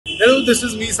Hello, this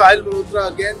is me, Sahil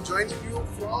Malhotra, again joining you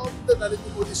from the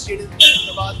Narendra Modi Stadium in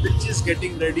Ahmedabad, which is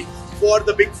getting ready for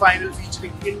the big final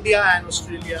featuring India and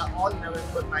Australia on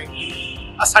November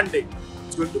 19th, a Sunday.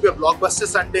 It's going to be a blockbuster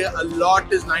Sunday. A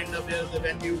lot is lined up here at the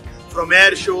venue, from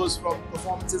air shows, from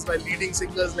performances by leading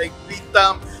singers like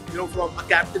Preetam, from a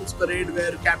captain's parade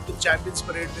captain champions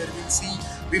parade where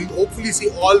we'll hopefully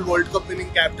see all World Cup winning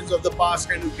captains of the past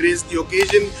kind of grace the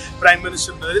occasion. Prime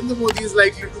Minister Narendra Modi is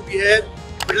likely to be here.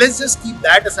 But let's just keep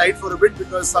that aside for a bit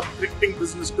because some cricketing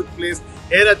business took place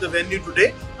here at the venue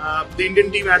today. The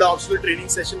Indian team had an optional training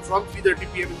session from 3:30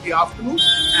 PM in the afternoon,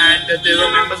 and there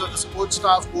were members of the support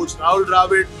staff, coach Rahul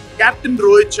Dravid, captain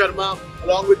Rohit Sharma,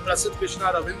 along with Prasidh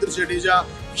Krishna, Ravindra Jadeja,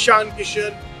 Ishan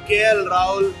Kishan, KL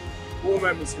Rahul. Who am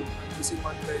I missing? I'm missing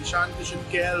one guy. Ishan Kishan,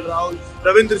 KL Rahul,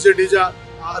 Ravindra Jadeja,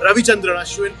 Ravichandran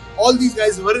Ashwin. All these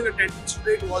guys were in attendance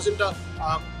today. It wasn't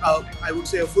I would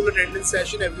say a full attendance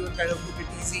session. Everyone kind of took it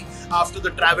easy after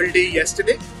the travel day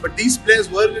yesterday. But these players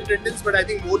were in attendance. But I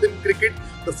think more than cricket,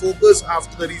 the focus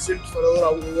after the recent furore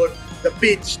over the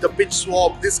pitch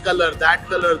swap, this color,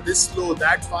 this slow,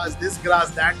 that fast, this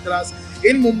grass, that grass,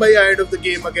 in Mumbai ahead of the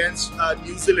game against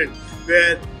New Zealand,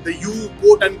 where the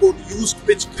quote-unquote used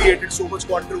pitch created so much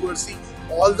controversy.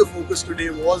 All the focus today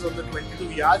was on the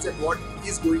 22 yards and what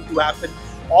is going to happen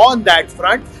on that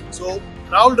front. So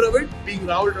Rahul Dravid, being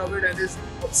Rahul Dravid and his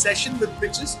obsession with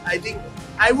pitches,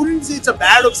 I wouldn't say it's a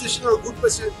bad obsession or a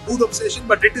good obsession,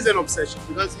 but it is an obsession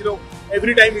because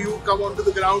every time you come onto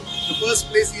the ground, the first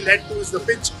place he'll head to is the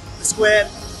pitch, the square,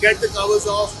 get the covers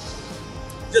off,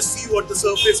 just see what the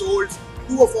surface holds,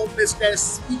 do a firmness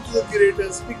test, speak to the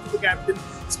curators, speak to the captain,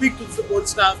 speak to the support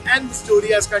staff, and the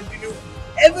story has continued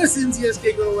ever since he has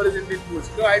taken over as Indian coach.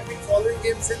 I've been following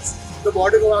him since the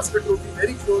Border Gavaskar Trophy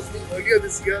very closely earlier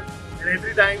this year, and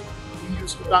every time he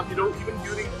used to come,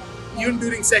 even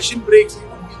during session breaks, he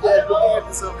would be there looking at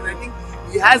the surface. I think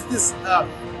he has this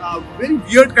very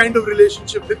weird kind of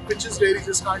relationship with pitches where he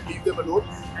just can't leave them alone.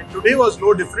 And today was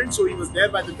no different. So he was there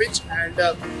by the pitch, and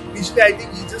initially I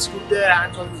think he just stood there,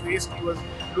 hands on his waist. He was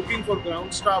looking for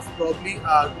ground staff probably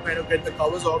to kind of get the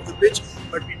covers off the pitch,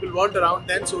 but people weren't around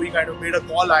then, so he kind of made a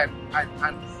call. I'm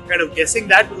kind of guessing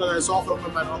that because I saw from the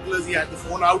binoculars he had the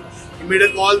phone out. He made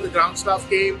a call. The ground staff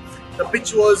came. The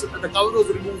cover was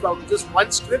removed out of just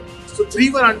one strip. So 3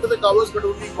 were under the covers, but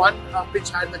only one pitch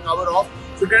had the cover off.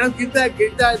 So kind of get that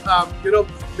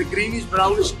the greenish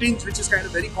brownish tinge, which is kind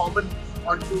of very common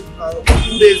onto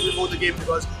 2 days before the game,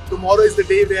 because tomorrow is the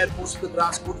day where most of the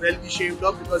grass could well be shaved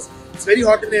up because it's very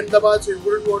hot in Ahmedabad, so you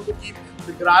wouldn't want to keep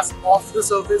the grass off the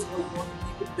surface, but you want to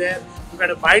keep it there to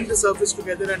kind of bind the surface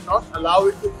together and not allow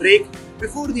it to break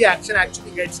before the action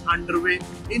actually gets underway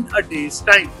in a day's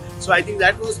time. So I think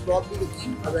that was probably the key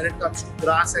when it comes to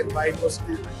grass and why it was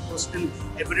still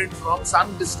evident from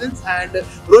some distance. And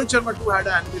Rohit Sharma too had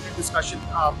an animated discussion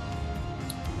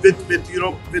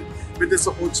with the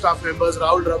support staff members.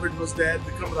 Rahul Dravid was there,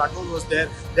 Vikram Rathod was there.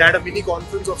 They had a mini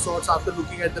conference of sorts after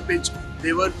looking at the pitch.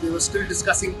 They were still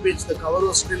discussing pitch. The cover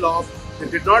was still off. They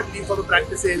did not leave for the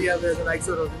practice area where the likes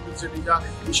of Ravindra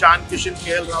Jadeja, Ishan Kishan,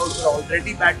 KL Rahul were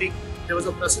already batting. There was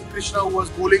a Prasidh Krishna who was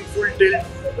bowling full tilt.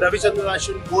 Ravichandran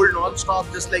Ashwin bowled non-stop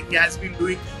just like he has been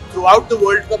doing throughout the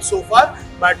World Cup so far.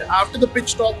 But after the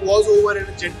pitch talk was over and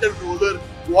a gentle roller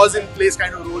was in place,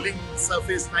 kind of rolling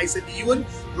surface nice and even,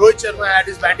 Rohit Sharma had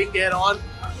his batting gear on,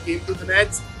 came to the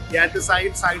nets. He had the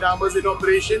side armers in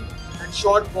operation, and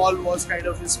short ball was kind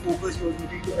of his focus. He was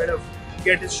looking to kind of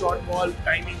get his short ball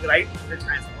timing right, which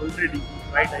has already been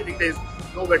right. I think there's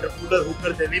no better puller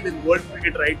hooker than him in world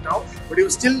cricket right now, but he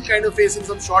was still kind of facing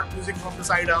some short music from the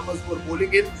side armers who were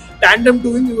bowling in tandem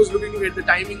to him. He was looking to get the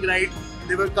timing right.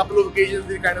 There were a couple of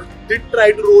occasions he kind of did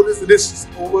try to roll his wrists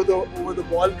over the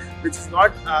ball, which is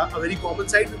not a very common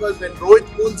sight because when Rohit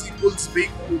pulls, he pulls big,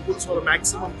 he pulls for a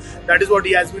maximum. That is what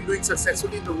he has been doing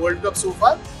successfully in the World Cup so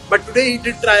far. But today he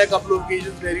did try a couple of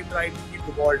occasions where he tried to keep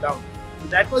the ball down. So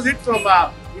that was it from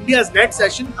India's net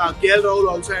session. KL Rahul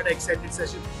also had an extended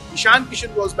session. Ishan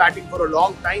Kishan was batting for a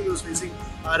long time. He was facing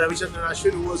Ravichandran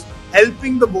Ashwin, who was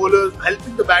helping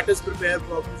the batters prepare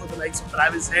probably for the likes of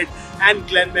Travis Head and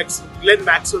Glenn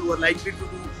Maxwell, who are likely to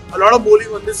do a lot of bowling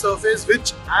on this surface,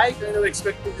 which I kind of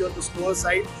expect to be on the slower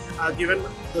side, given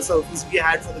the surface we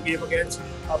had for the game against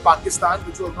Pakistan,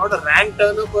 which was not a rank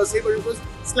turner per se, but it was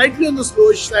slightly on the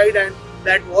slowish side, and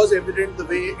that was evident the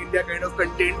way India kind of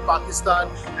contained Pakistan,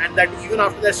 and that even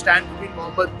after that stand between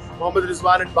Mohammad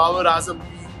Rizwan and Babar Azam,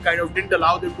 kind of didn't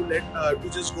allow them to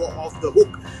just go off the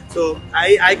hook. So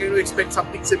I kind of expect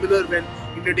something similar when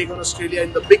India take on Australia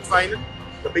in the big final.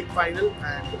 Which could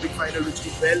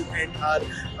well end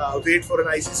our wait for an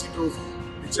ICC trophy,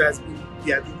 which has been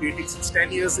We have been waiting since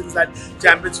 10 years since that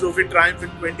Champions Trophy triumph in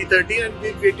 2013, and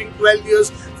we've been waiting 12 years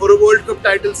for a World Cup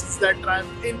title since that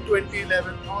triumph in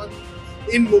 2011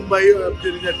 in Mumbai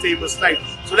during that famous night.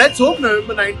 So let's hope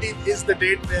November 19th is the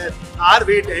date where our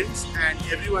wait ends and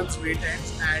everyone's wait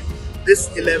ends, and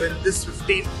this 11, this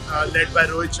 15, led by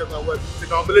Rohit Sharma, who has been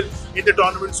phenomenal in the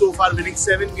tournament so far, winning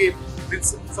 7 games,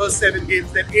 wins first 7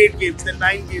 games, then 8 games, then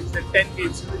 9 games, then 10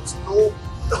 games. It's no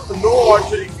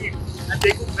ordinary feat, and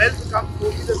they could well become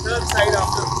only the third side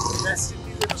after West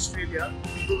Indies and Australia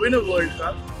to win a World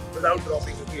Cup without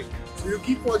dropping a game. So you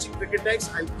keep watching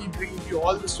CricketNext. I'll keep bringing you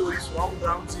all the stories from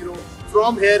Ground Zero,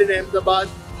 from here in Ahmedabad.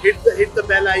 Hit the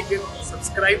bell icon,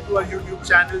 subscribe to our YouTube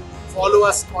channel, follow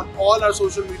us on all our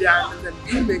social media handles, and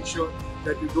we'll make sure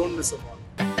that you don't miss a ball.